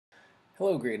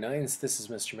Hello grade 9s, this is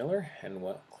Mr. Miller and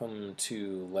welcome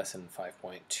to lesson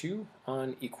 5.2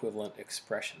 on equivalent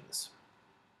expressions.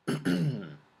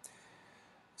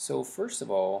 So first of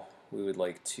all, we would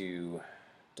like to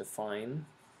define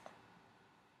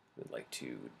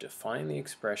the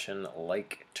expression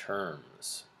like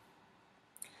terms.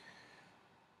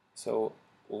 So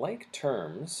like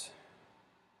terms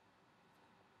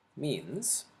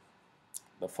means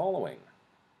the following.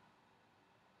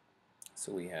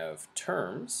 So we have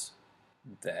terms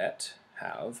that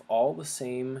have all the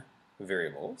same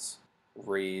variables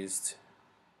raised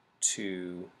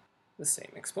to the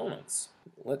same exponents.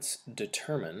 Let's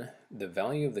determine the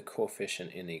value of the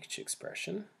coefficient in each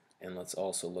expression, and let's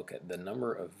also look at the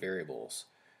number of variables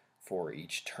for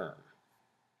each term.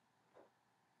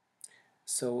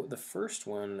 So the first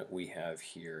one we have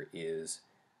here is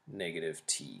negative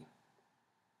t.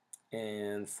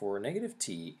 And for negative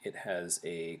t, it has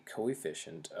a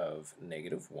coefficient of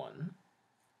 -1.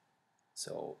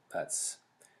 So that's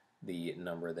the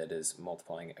number that is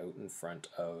multiplying out in front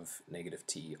of negative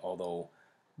t, although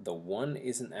the 1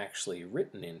 isn't actually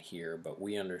written in here, but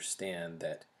we understand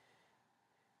that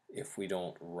if we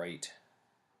don't write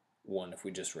 1, if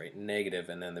we just write negative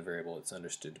and then the variable, it's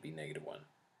understood to be -1.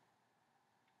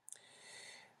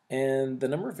 And the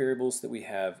number of variables that we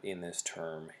have in this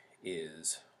term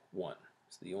is 1.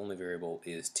 So the only variable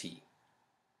is t.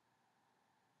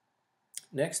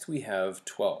 Next we have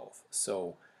 12.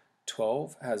 So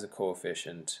 12 has a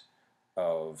coefficient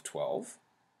of 12.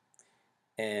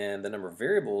 And the number of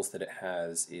variables that it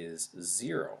has is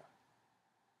 0.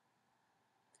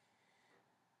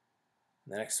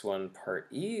 The next one,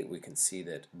 part E, we can see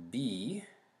that B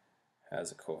has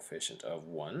a coefficient of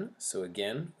 1. So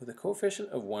again, with a coefficient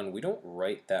of 1, we don't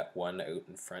write that 1 out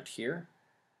in front here.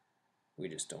 We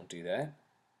just don't do that.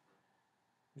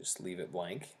 Just leave it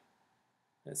blank.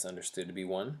 It's understood to be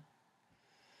 1.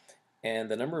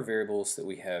 And the number of variables that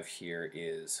we have here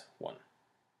is 1.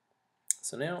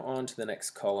 So now on to the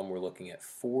next column, we're looking at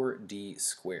 4d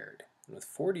squared. And with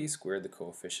 4d squared, the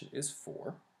coefficient is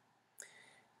 4.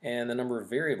 And the number of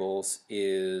variables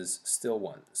is still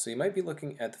 1. So you might be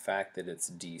looking at the fact that it's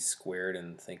d squared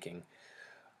and thinking,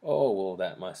 oh, well,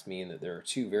 that must mean that there are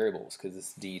 2 variables because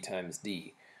it's d times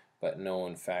d. But no,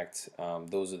 in fact,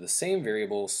 those are the same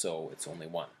variables, so it's only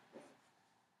 1.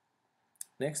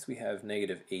 Next, we have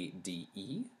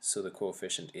 -8de, so the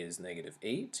coefficient is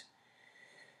 -8.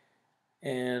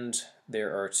 And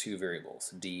there are 2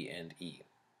 variables, d and e.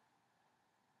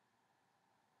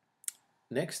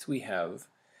 Next, we have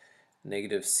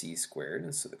 -c squared,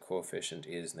 and so the coefficient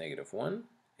is -1,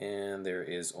 and there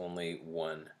is only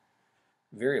 1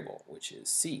 variable, which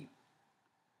is c.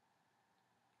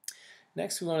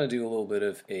 Next, we want to do a little bit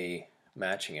of a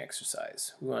matching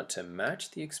exercise. We want to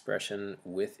match the expression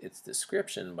with its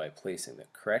description by placing the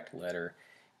correct letter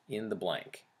in the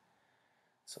blank.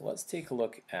 So let's take a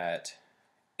look at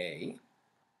A.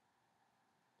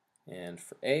 And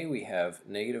for A, we have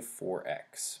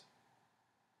 -4x.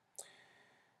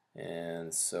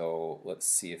 And so let's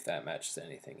see if that matches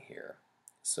anything here.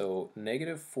 So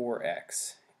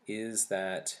 -4x, is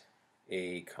that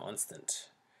a constant?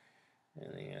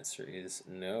 And the answer is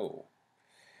no.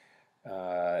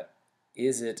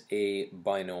 Is it a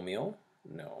binomial?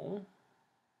 No.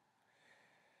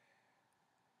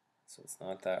 So it's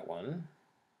not that one.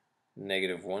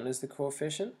 -1 is the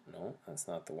coefficient? No, that's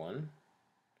not the one.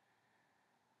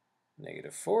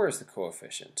 -4 is the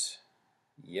coefficient.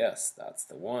 Yes, that's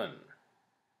the one.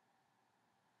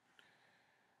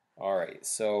 Alright,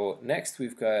 so next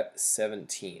we've got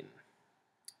 17.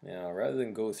 Now, rather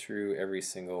than go through every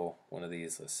single one of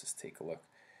these, let's just take a look.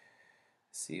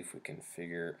 See if we can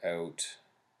figure out.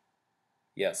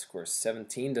 Yes, of course,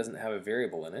 17 doesn't have a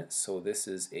variable in it, so this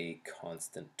is a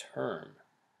constant term.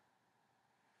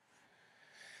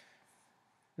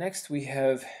 Next we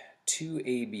have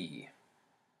 2ab.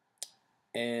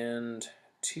 And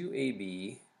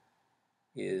 2ab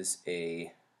is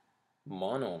a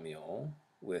monomial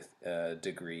with a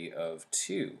degree of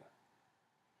 2.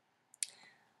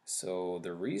 So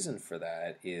the reason for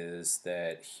that is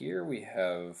that here we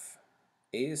have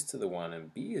a is to the 1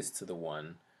 and b is to the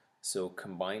 1, so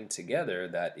combined together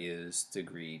that is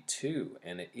degree 2,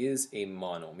 and it is a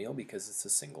monomial because it's a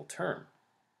single term.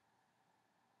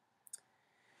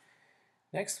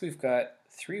 Next we've got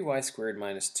 3y squared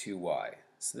minus 2y.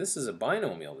 So this is a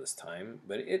binomial this time,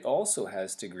 but it also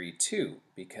has degree 2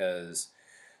 because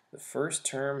the first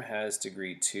term has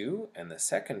degree 2 and the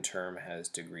second term has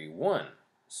degree 1.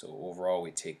 So overall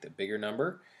we take the bigger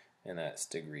number, and that's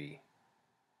degree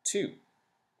 2.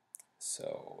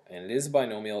 So, and it is a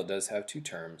binomial, it does have two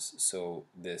terms, so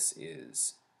this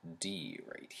is D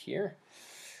right here.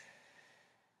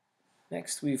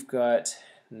 Next we've got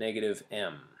negative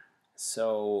m.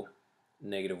 So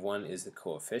negative 1 is the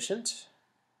coefficient.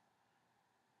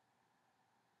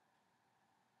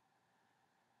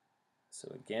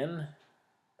 So again,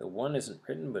 the 1 isn't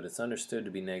written, but it's understood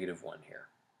to be negative 1 here.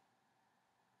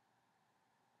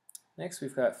 Next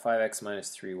we've got 5x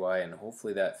minus 3y, and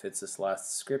hopefully that fits this last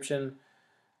description.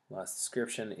 Last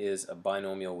description is a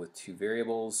binomial with two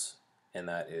variables, and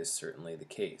that is certainly the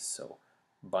case. So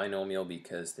binomial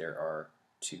because there are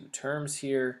two terms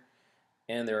here,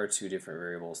 and there are two different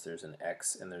variables. There's an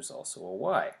x and there's also a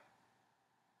y.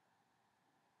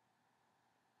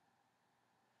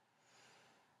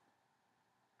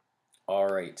 All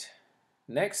right,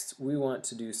 next we want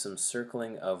to do some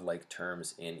circling of like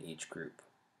terms in each group.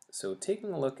 So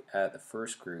taking a look at the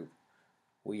first group,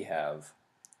 we have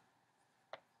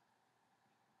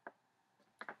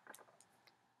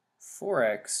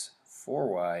 4x,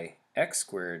 4y, x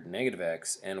squared, negative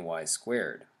x, and y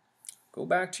squared. Go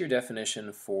back to your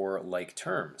definition for like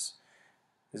terms.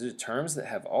 These are terms that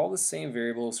have all the same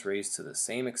variables raised to the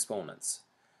same exponents.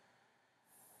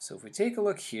 So if we take a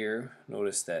look here,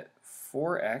 notice that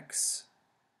 4x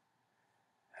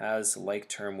has like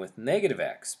term with negative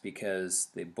x because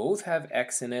they both have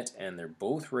x in it and they're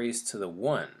both raised to the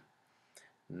 1.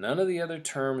 None of the other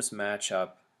terms match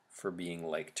up for being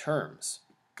like terms.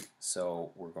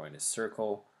 So we're going to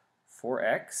circle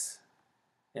 4x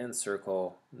and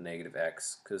circle negative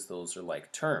x because those are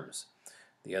like terms.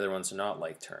 The other ones are not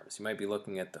like terms. You might be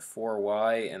looking at the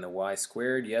 4y and the y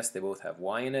squared. Yes, they both have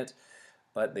y in it,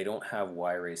 but they don't have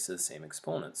y raised to the same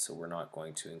exponents, so we're not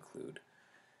going to include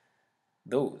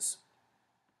those.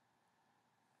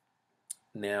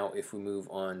 Now if we move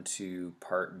on to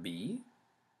part B,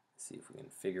 see if we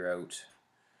can figure out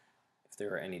if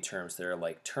there are any terms that are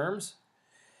like terms.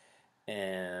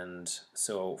 And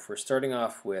so if we're starting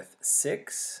off with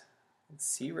 6, let's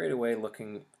see right away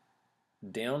looking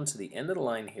down to the end of the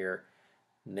line here,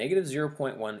 negative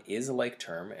 0.1 is a like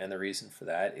term, and the reason for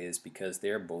that is because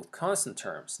they're both constant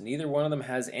terms. Neither one of them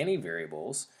has any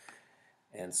variables,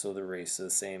 and so they're raised to the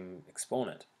same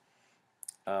exponent.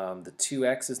 The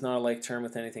 2x is not a like term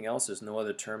with anything else. There's no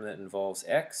other term that involves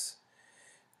x.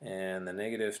 And the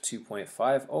negative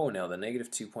 2.5, oh, now the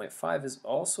negative 2.5 is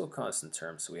also a constant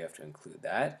term, so we have to include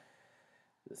that.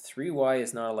 The 3y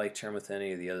is not a like term with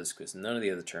any of the others because none of the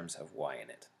other terms have y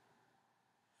in it.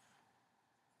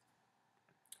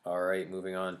 All right,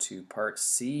 moving on to part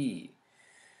C.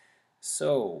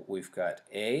 So we've got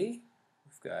A,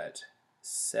 we've got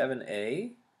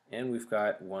 7a, and we've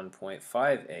got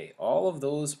 1.5a. All of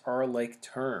those are like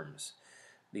terms.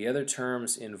 The other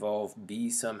terms involve b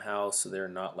somehow, so they're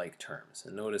not like terms.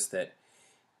 And notice that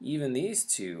even these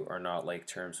two are not like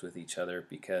terms with each other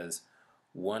because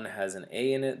one has an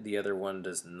a in it, the other one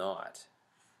does not.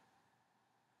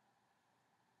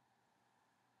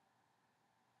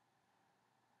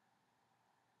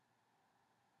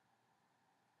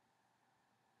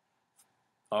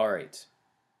 All right.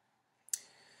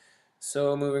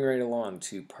 So moving right along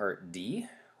to part D,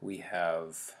 we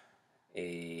have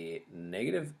a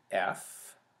negative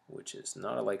f, which is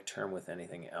not a like term with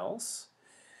anything else.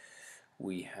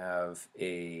 We have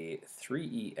a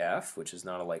 3ef, which is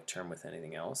not a like term with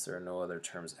anything else. There are no other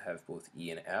terms that have both e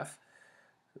and f.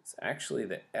 It's actually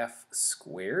the f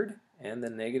squared and the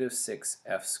negative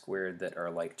 6f squared that are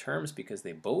like terms because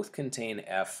they both contain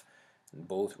f and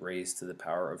both raised to the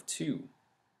power of 2.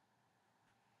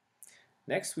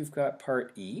 Next we've got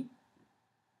part E.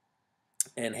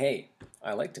 And hey,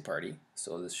 I like to party,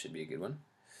 so this should be a good one.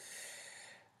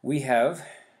 We have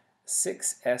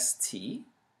 6st,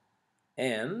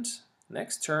 and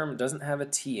next term doesn't have a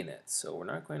t in it, so we're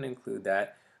not going to include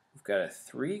that. We've got a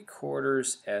 3/4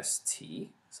 st,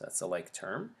 so that's a like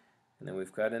term. And then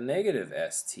we've got a negative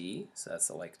st, so that's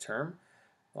a like term.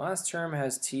 The last term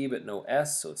has t but no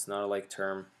s, so it's not a like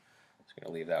term. So I'm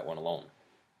going to leave that one alone.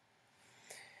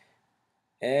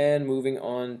 And moving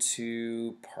on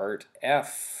to part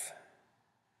F.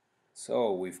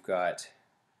 So we've got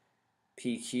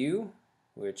PQ,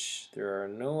 which there are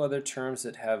no other terms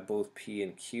that have both P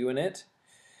and Q in it.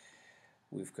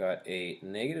 We've got a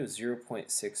negative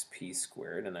 0.6 P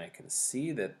squared, and I can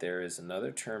see that there is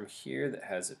another term here that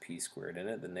has a P squared in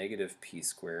it, the negative P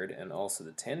squared, and also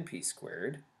the 10P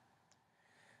squared.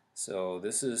 So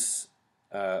this is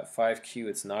 5Q.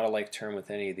 It's not a like term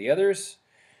with any of the others.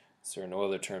 So there are no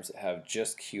other terms that have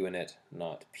just Q in it,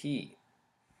 not P.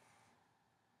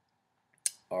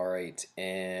 All right,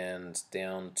 and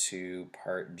down to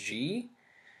part G,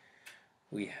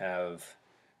 we have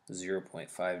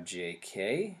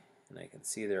 0.5jk, and I can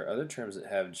see there are other terms that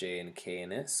have j and k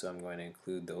in it, so I'm going to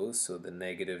include those. So the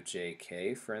negative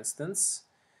jk, for instance,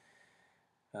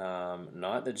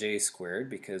 not the j squared,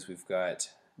 because we've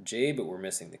got j but we're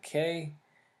missing the k,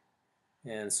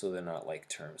 and so they're not like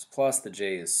terms. Plus the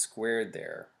j is squared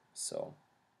there, so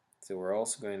we're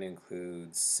also going to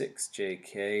include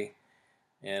 6jk,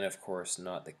 and of course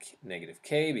not the negative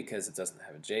k because it doesn't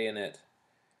have a j in it.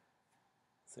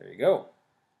 So there you go.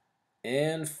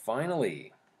 And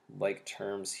finally, like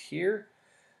terms here,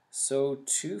 so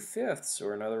 2/5,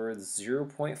 or in other words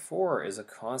 0.4 is a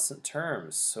constant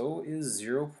term, so is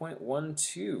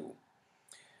 0.12.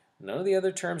 None of the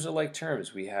other terms are like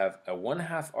terms. We have a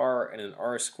 1/2 r and an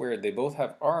r squared. They both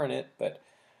have r in it, but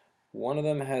one of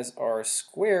them has r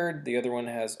squared, the other one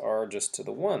has r just to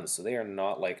the 1, so they are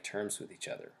not like terms with each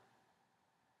other.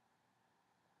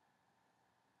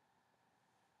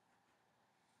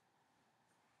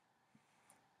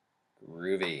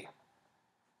 Groovy.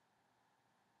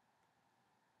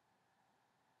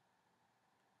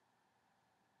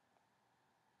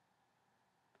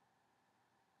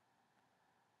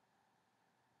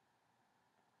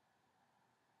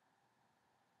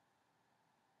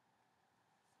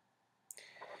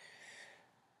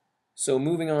 So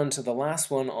moving on to the last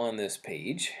one on this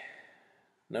page,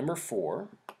 number 4,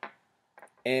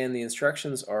 and the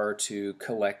instructions are to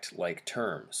collect like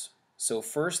terms. So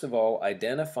first of all,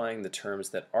 identifying the terms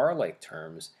that are like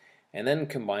terms and then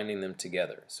combining them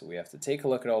together. So we have to take a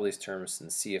look at all these terms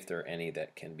and see if there are any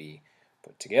that can be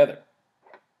put together.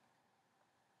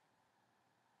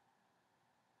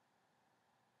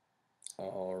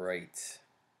 All right.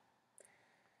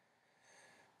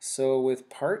 So with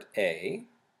part A,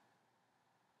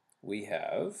 we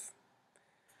have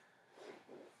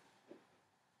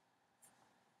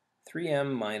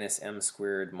 3m minus m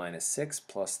squared minus 6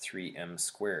 plus 3m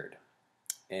squared.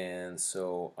 And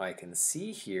so I can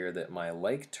see here that my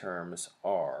like terms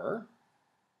are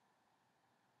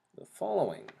the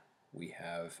following. We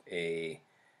have a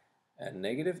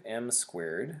negative m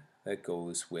squared that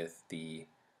goes with the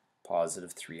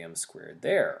positive 3m squared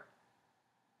there.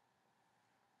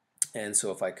 And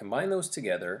so if I combine those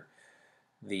together,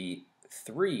 the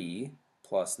 3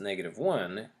 plus negative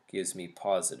 1 gives me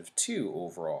positive 2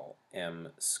 overall, m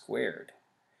squared.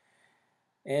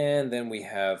 And then we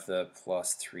have the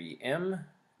plus 3m,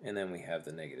 and then we have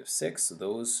the negative 6. So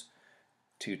those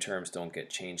two terms don't get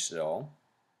changed at all.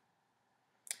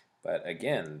 But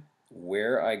again,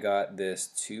 where I got this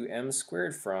 2m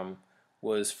squared from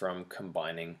was from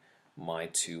combining my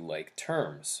two like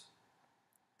terms.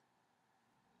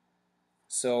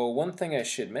 So one thing I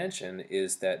should mention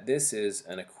is that this is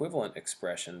an equivalent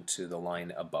expression to the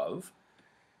line above,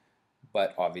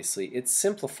 but obviously it's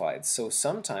simplified. So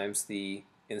sometimes the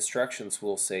instructions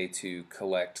will say to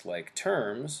collect like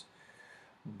terms,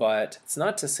 but it's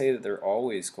not to say that they're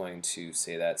always going to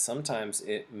say that. Sometimes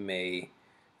it may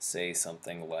say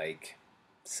something like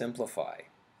simplify.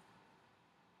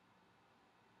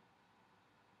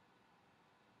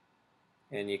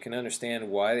 And you can understand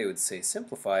why they would say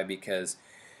simplify, because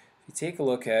if you take a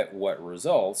look at what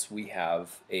results, we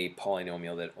have a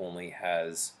polynomial that only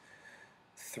has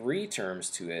 3 terms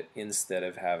to it instead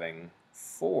of having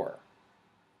 4.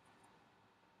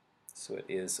 So it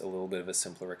is a little bit of a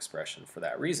simpler expression for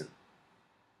that reason.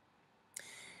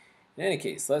 In any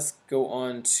case, let's go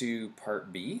on to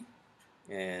part B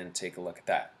and take a look at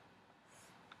that.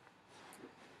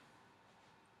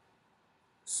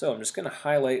 So I'm just going to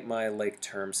highlight my like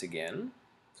terms again.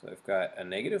 So I've got a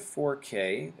negative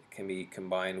 4k that can be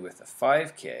combined with a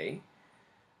 5k,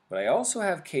 but I also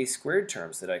have k squared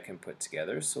terms that I can put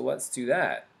together, so let's do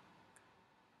that.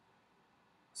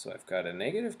 So I've got a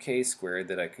negative k squared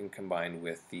that I can combine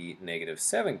with the negative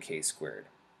 7k squared.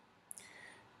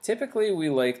 Typically we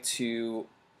like to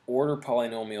order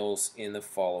polynomials in the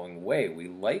following way. We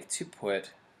like to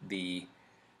put the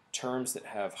terms that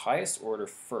have highest order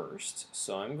first,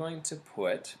 so I'm going to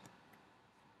put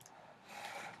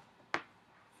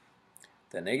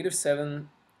the negative 7k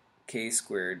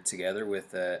squared together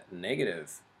with the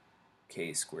negative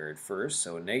k squared first.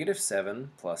 So negative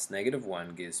 7 plus negative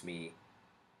 1 gives me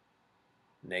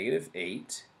negative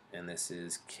 8, and this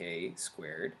is k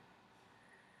squared.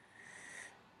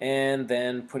 And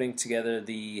then putting together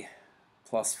the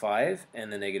plus 5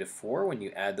 and the negative 4, when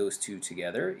you add those two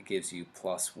together, it gives you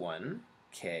plus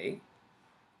 1k.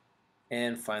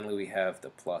 And finally we have the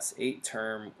plus 8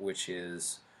 term, which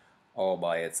is all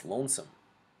by its lonesome.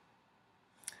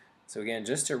 So again,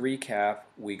 just to recap,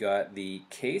 we got the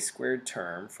k squared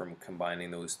term from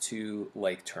combining those two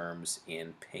like terms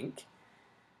in pink.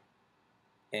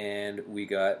 and we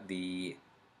got the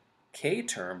k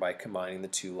term by combining the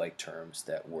two like terms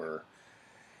that were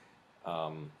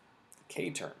k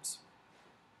terms.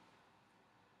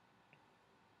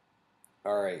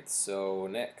 Alright, so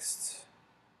next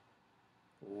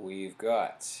we've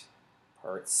got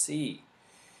part C.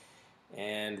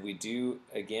 And we do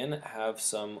again have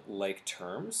some like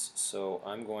terms, so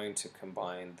I'm going to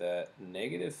combine the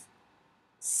negative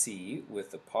c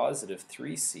with the positive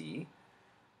 3c.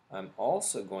 I'm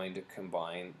also going to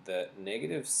combine the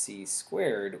negative c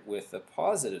squared with the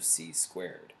positive c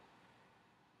squared.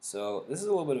 So this is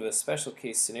a little bit of a special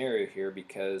case scenario here,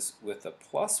 because with the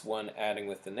plus 1 adding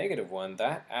with the negative 1,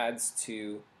 that adds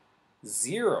to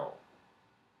 0.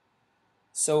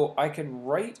 So I could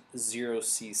write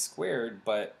 0c squared,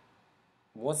 but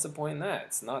what's the point in that?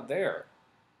 It's not there.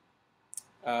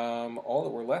 All that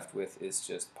we're left with is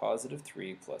just positive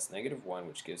 3 plus negative 1,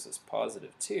 which gives us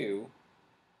positive 2c.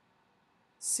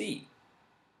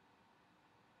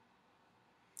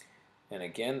 And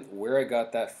again, where I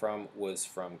got that from was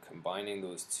from combining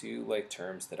those two like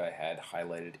terms that I had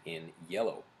highlighted in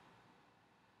yellow.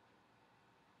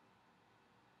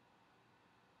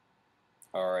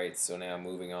 Alright, so now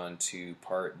moving on to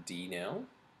part D now.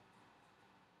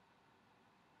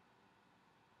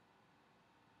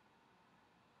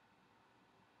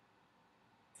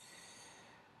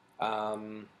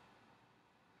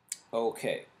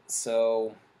 Okay,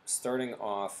 so starting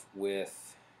off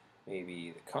with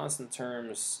maybe the constant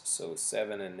terms, so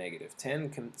 7 and negative 10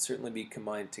 can certainly be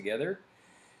combined together,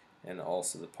 and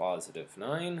also the positive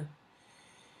 9.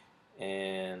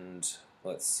 And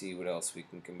let's see what else we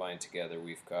can combine together.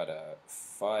 We've got a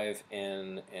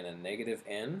 5n and a negative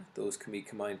n. Those can be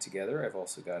combined together. I've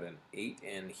also got an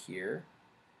 8n here,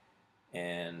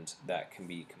 and that can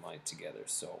be combined together.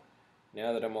 So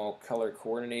now that I'm all color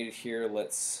coordinated here,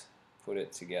 let's put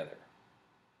it together.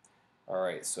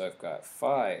 Alright, so I've got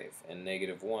 5 and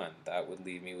negative 1. That would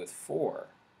leave me with 4.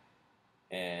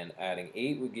 And adding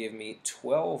 8 would give me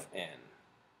 12n.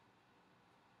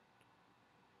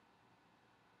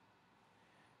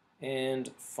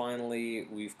 And finally,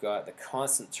 we've got the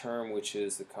constant term, which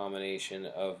is the combination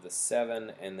of the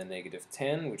 7 and the negative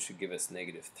 10, which would give us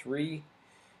negative 3.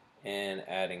 And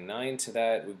adding 9 to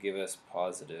that would give us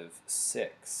positive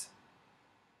 6.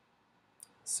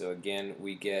 So again,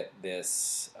 we get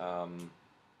this term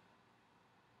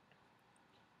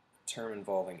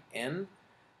involving n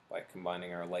by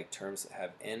combining our like terms that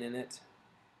have n in it.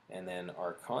 And then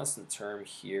our constant term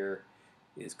here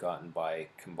is gotten by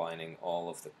combining all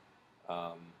of the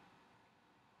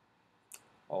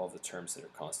terms that are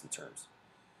constant terms.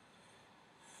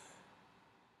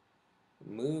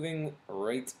 Moving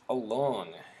right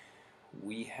along,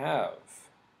 we have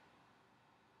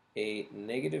a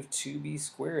negative 2b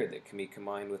squared that can be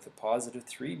combined with a positive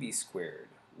 3b squared.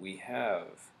 We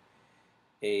have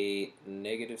a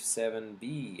negative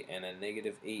 7b and a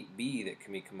negative 8b that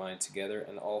can be combined together,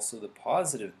 and also the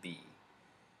positive b.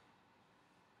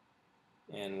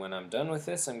 And when I'm done with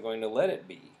this, I'm going to let it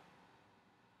be,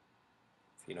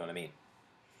 if you know what I mean.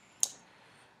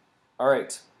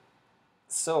 Alright,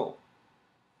 so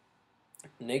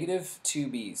negative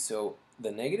 2b. So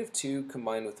the negative 2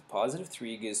 combined with the positive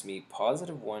 3 gives me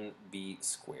positive 1b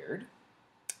squared.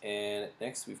 And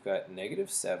next we've got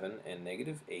negative 7 and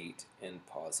negative 8 and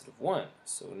positive 1.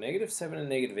 So negative 7 and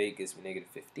negative 8 gives me negative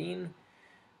 15.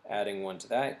 Adding 1 to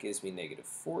that gives me negative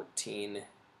 14b.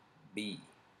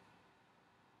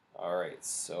 Alright,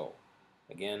 so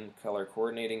again, color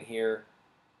coordinating here.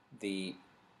 The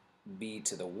b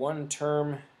to the 1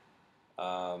 term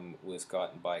was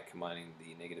gotten by combining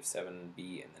the negative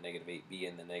 7b and the negative 8b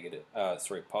and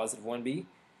the positive 1b.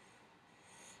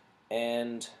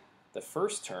 And the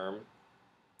first term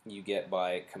you get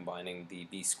by combining the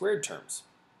b squared terms.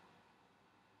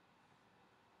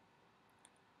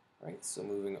 Alright, so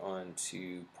moving on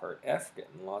to part F,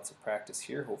 getting lots of practice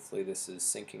here. Hopefully this is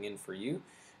sinking in for you.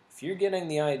 If you're getting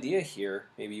the idea here,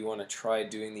 maybe you want to try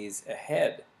doing these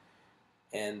ahead,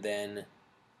 and then,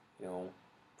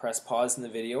 press pause in the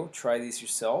video, try these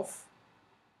yourself,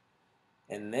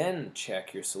 and then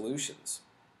check your solutions.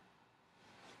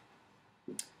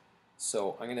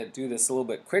 So I'm going to do this a little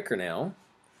bit quicker now.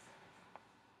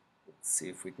 Let's see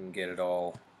if we can get it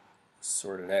all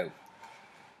sorted out.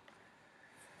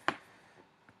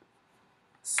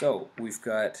 So we've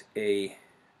got a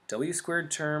w squared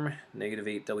term, negative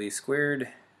 8w squared,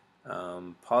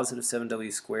 positive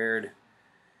 7w squared.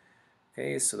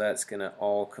 Okay, so that's going to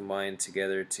all combine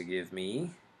together to give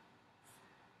me,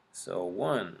 so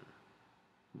 1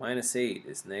 minus 8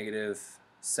 is negative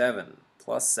 7,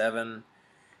 plus 7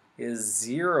 is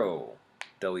 0.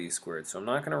 w squared. So I'm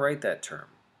not going to write that term.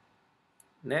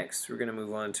 Next, we're going to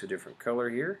move on to a different color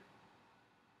here.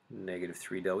 Negative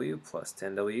 3w plus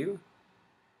 10w.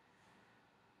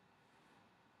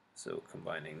 So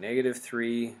combining negative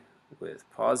 3 with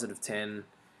positive 10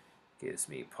 gives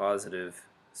me positive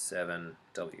 7w.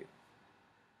 Of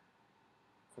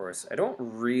course, I don't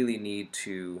really need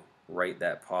to write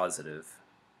that positive,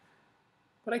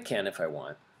 but I can if I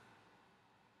want.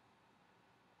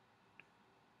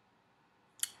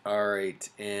 Alright,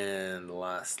 and the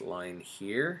last line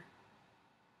here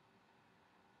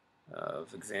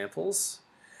of examples.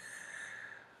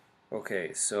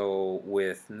 Okay, so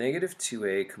with negative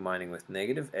 2a combining with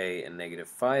negative a and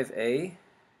negative 5a,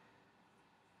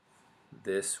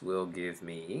 this will give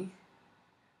me,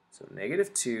 so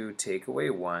negative 2 take away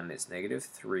 1 is negative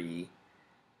 3,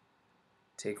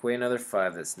 take away another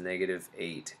 5, that's negative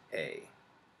 8a.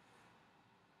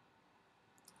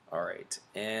 Alright,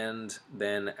 and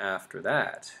then after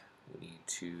that, we need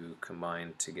to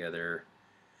combine together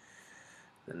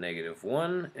the negative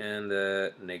 1 and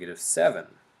the negative 7.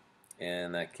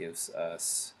 And that gives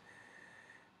us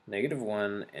negative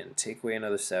 1, and take away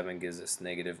another 7 gives us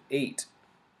negative 8.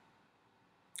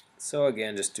 So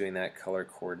again, just doing that color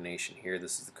coordination here.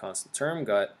 This is the constant term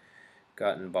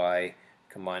gotten by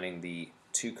combining the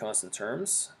two constant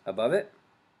terms above it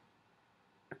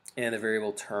and the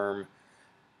variable term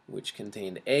which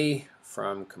contained a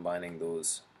from combining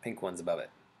those pink ones above it.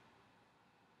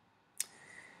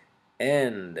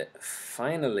 And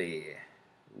finally,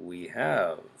 we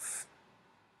have,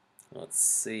 let's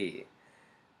see,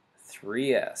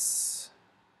 3s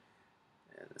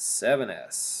and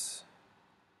 7s.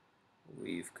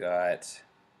 We've got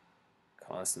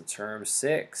constant term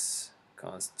 6,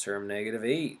 constant term negative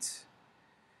 8.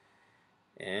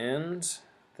 And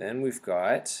then we've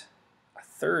got a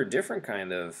third different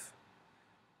kind of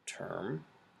term.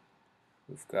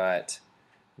 We've got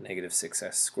negative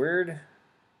 6s squared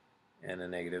and a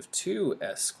negative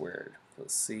 2s squared.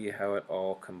 Let's see how it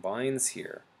all combines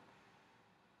here.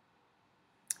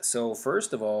 So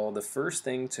first of all, the first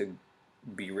thing to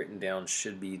be written down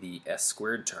should be the s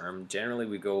squared term. Generally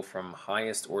we go from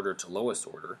highest order to lowest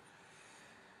order.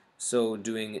 So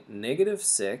doing negative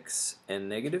 6 and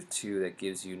negative 2, that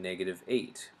gives you negative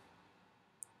 8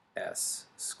 s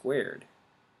squared.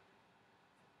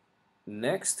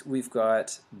 Next we've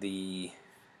got the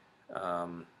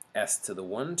s to the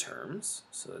 1 terms,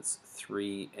 so it's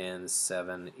 3 and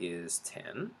 7 is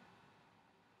 10.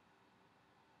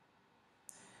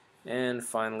 And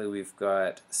finally we've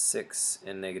got 6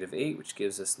 and negative 8, which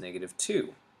gives us negative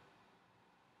 2.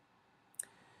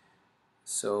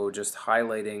 So just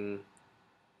highlighting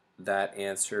that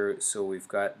answer, so we've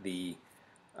got the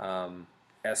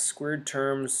s squared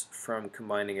terms from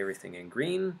combining everything in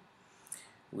green.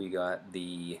 We got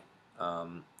the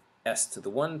s to the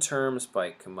 1 terms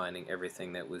by combining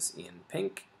everything that was in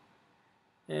pink.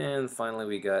 And finally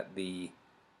we got the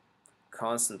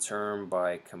constant term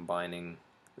by combining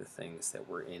the things that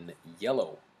were in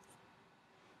yellow.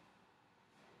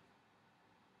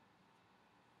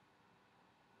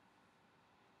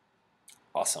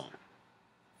 Awesome.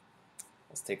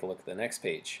 Let's take a look at the next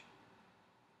page.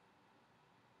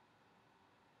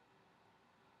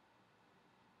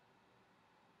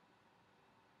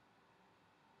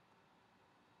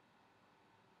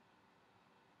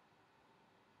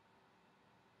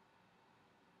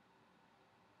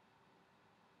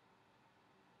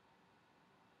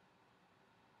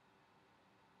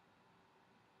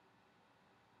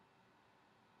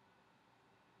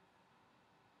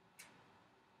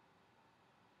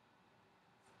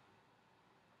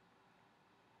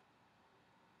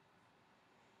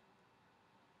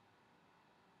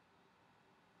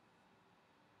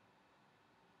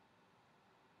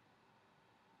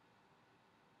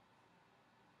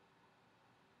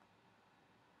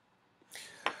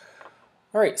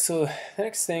 Alright, so the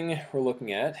next thing we're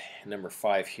looking at, number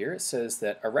 5 here, it says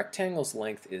that a rectangle's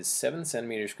length is 7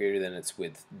 centimeters greater than its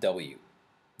width, w.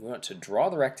 We want to draw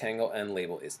the rectangle and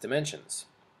label its dimensions.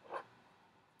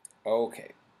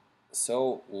 Okay,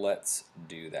 so let's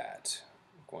do that.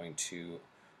 I'm going to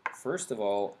first of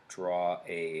all draw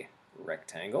a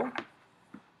rectangle.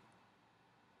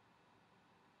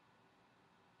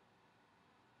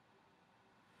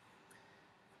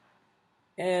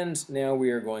 And now we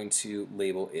are going to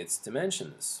label its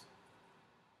dimensions.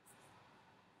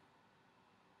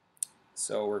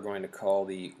 So we're going to call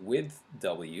the width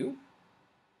w,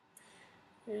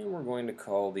 and we're going to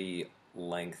call the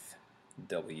length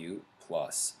w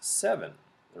plus 7.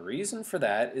 The reason for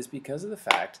that is because of the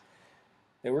fact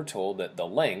that we're told that the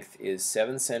length is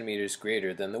 7 centimeters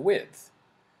greater than the width.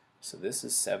 So this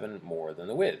is 7 more than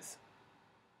the width.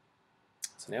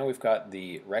 So now we've got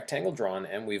the rectangle drawn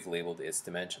and we've labeled its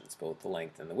dimensions, both the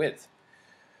length and the width.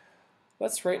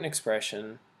 Let's write an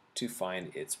expression to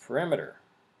find its perimeter.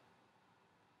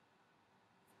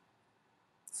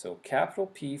 So capital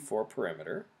P for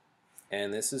perimeter,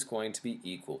 and this is going to be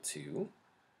equal to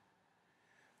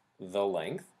the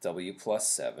length, W plus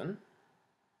 7,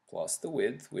 plus the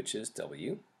width, which is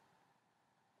W.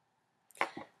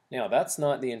 Now that's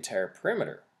not the entire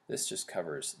perimeter. This just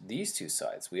covers these two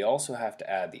sides. We also have to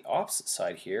add the opposite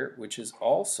side here, which is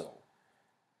also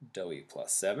W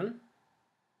plus 7.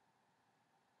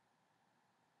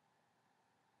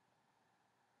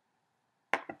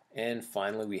 And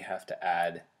finally, we have to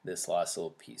add this last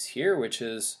little piece here, which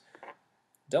is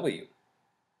W.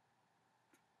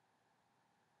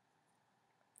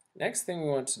 Next thing we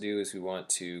want to do is we want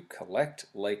to collect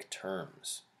like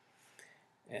terms.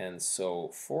 And so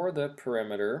for the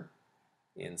perimeter,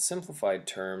 in simplified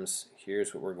terms,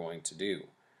 here's what we're going to do.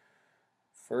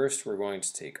 First, we're going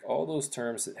to take all those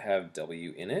terms that have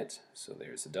W in it. So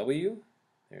there's a W,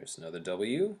 there's another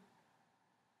W,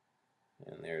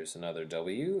 and there's another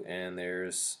W, and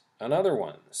there's another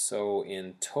one. So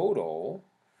in total,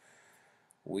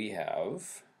 we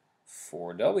have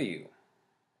 4W,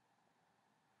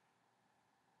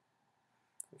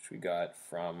 which we got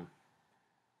from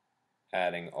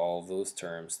adding all of those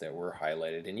terms that were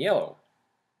highlighted in yellow.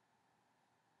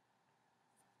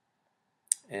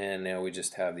 And now we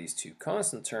just have these two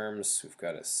constant terms. We've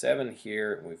got a 7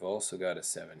 here, and we've also got a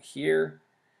 7 here.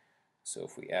 So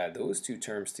if we add those two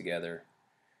terms together,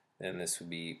 then this would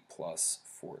be plus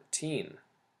 14.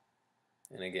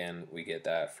 And again, we get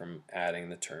that from adding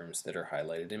the terms that are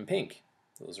highlighted in pink.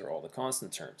 Those are all the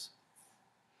constant terms.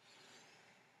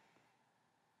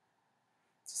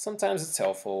 Sometimes it's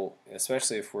helpful,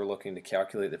 especially if we're looking to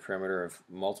calculate the perimeter of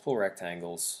multiple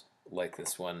rectangles like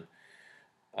this one,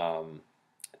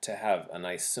 to have a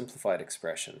nice simplified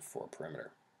expression for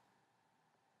perimeter.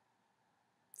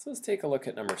 So let's take a look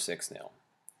at number 6 now.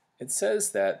 It says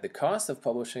that the cost of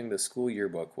publishing the school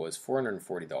yearbook was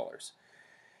 $440.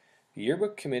 The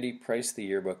yearbook committee priced the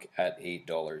yearbook at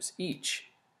 $8 each.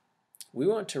 We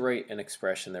want to write an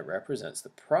expression that represents the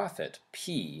profit,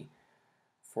 P,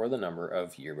 for the number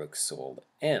of yearbooks sold,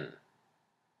 N.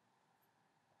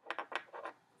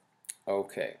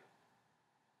 Okay.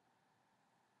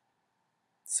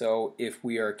 So if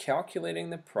we are calculating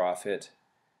the profit,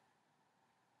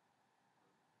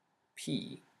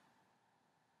 P,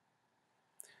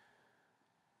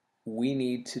 we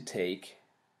need to take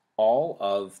all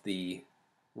of the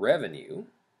revenue.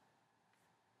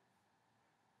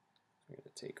 We're going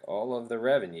to take all of the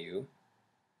revenue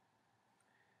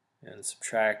and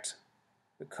subtract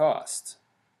the cost.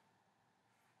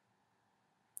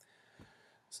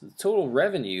 So the total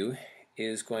revenue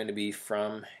is going to be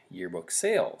from yearbook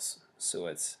sales. So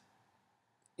it's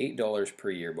 $8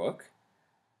 per yearbook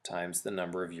times the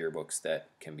number of yearbooks that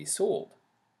can be sold.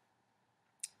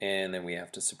 And then we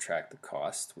have to subtract the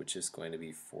cost, which is going to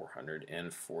be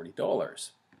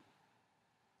 $440.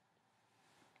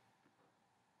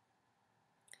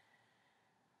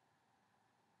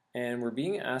 And we're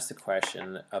being asked a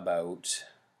question about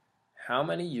how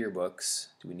many yearbooks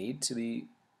do we need to be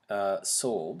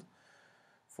sold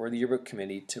for the yearbook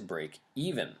committee to break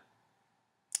even.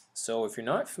 So if you're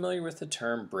not familiar with the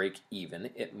term break even,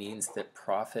 it means that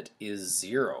profit is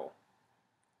 0.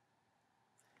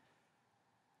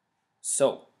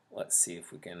 So let's see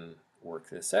if we can work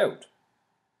this out.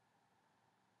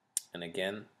 And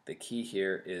again, the key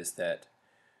here is that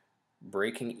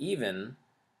breaking even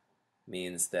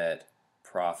means that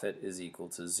profit is equal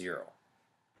to 0.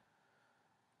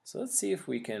 So let's see if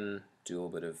we can do a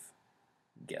little bit of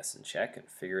guess and check and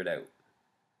figure it out.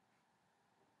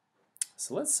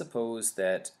 So let's suppose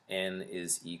that N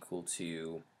is equal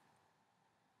to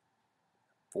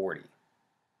 40,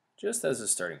 just as a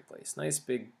starting place. Nice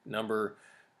big number.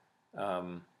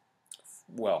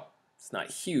 Well, it's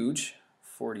not huge,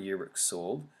 40 yearbooks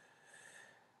sold.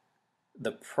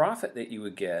 The profit that you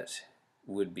would get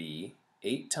would be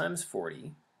 8 times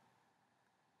 40,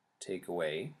 take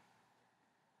away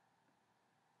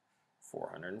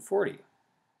 440.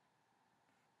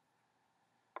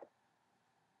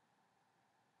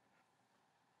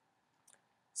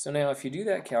 So now if you do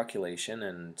that calculation,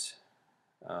 and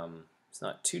it's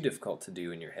not too difficult to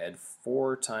do in your head,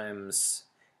 4 times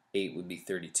 8 would be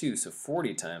 32, so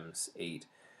 40 times 8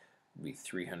 would be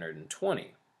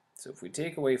 320. So if we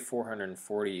take away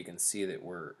 440, you can see that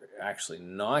we're actually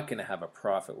not going to have a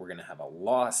profit, we're going to have a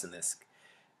loss in this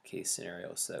case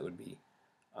scenario, so that would be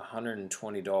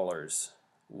 $120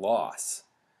 loss.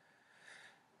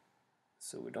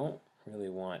 So we don't really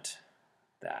want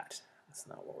that. That's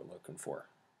not what we're looking for.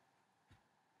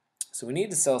 So we need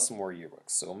to sell some more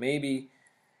yearbooks. So maybe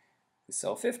we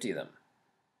sell 50 of them.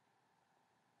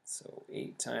 So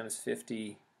 8 times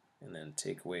 50, and then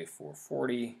take away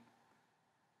 440.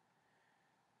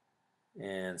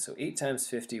 And so 8 times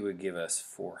 50 would give us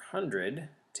 400.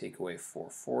 Take away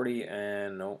 440,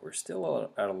 and no, we're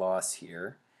still at a loss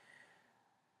here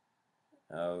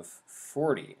of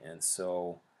 40. And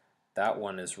so that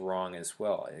one is wrong as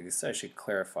well. I guess I should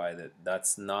clarify that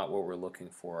that's not what we're looking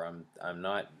for. I'm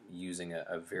not using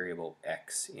a variable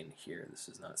x in here. This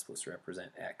is not supposed to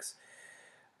represent x.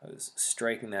 I was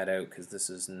striking that out because this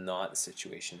is not the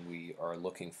situation we are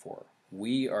looking for.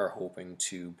 We are hoping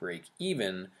to break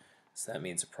even, so that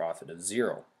means a profit of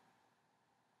 0.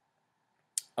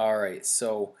 Alright,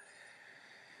 so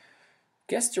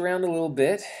guessed around a little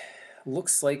bit.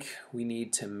 Looks like we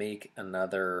need to make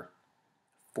another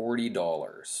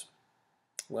 $40.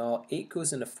 Well, 8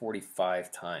 goes into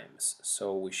 45 times,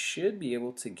 so we should be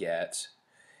able to get,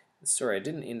 sorry, I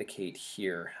didn't indicate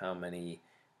here how many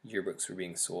yearbooks were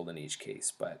being sold in each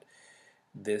case, but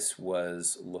this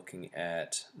was looking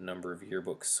at number of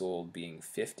yearbooks sold being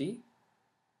 50.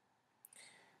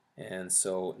 And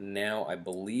so now I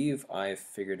believe I've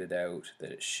figured it out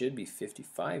that it should be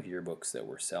 55 yearbooks that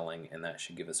we're selling, and that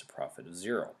should give us a profit of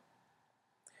 0.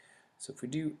 So if we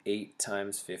do 8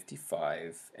 times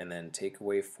 55 and then take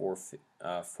away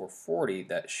 440,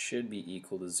 that should be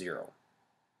equal to 0.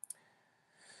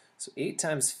 So 8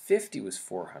 times 50 was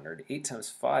 400. 8 times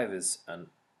 5 is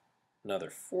another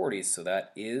 40, so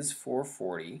that is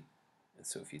 440. And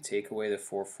so if you take away the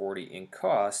 440 in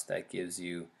cost, that gives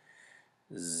you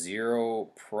 0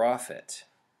 profit.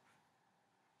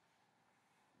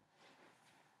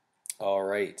 All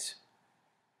right.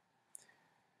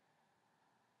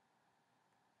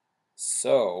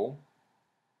 So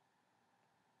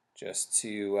just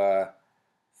to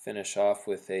finish off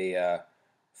with a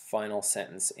final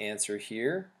sentence answer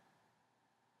here.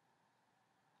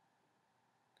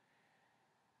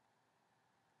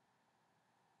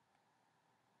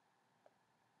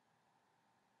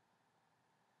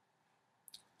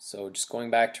 So just going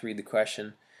back to read the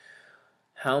question,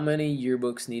 how many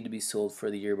yearbooks need to be sold for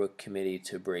the yearbook committee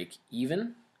to break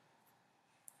even?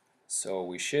 So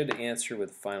we should answer with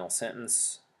the final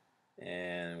sentence,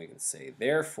 and we can say,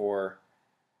 therefore,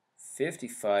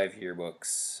 55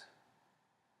 yearbooks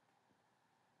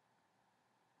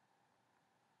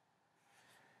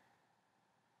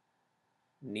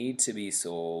need to be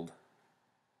sold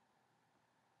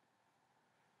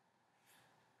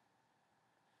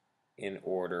in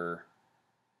order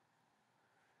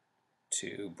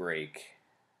to break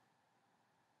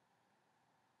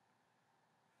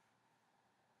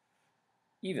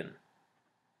even.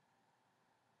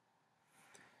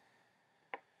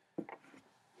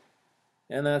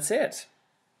 And that's it.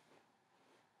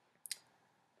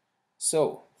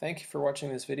 So, thank you for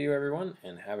watching this video, everyone,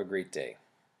 and have a great day.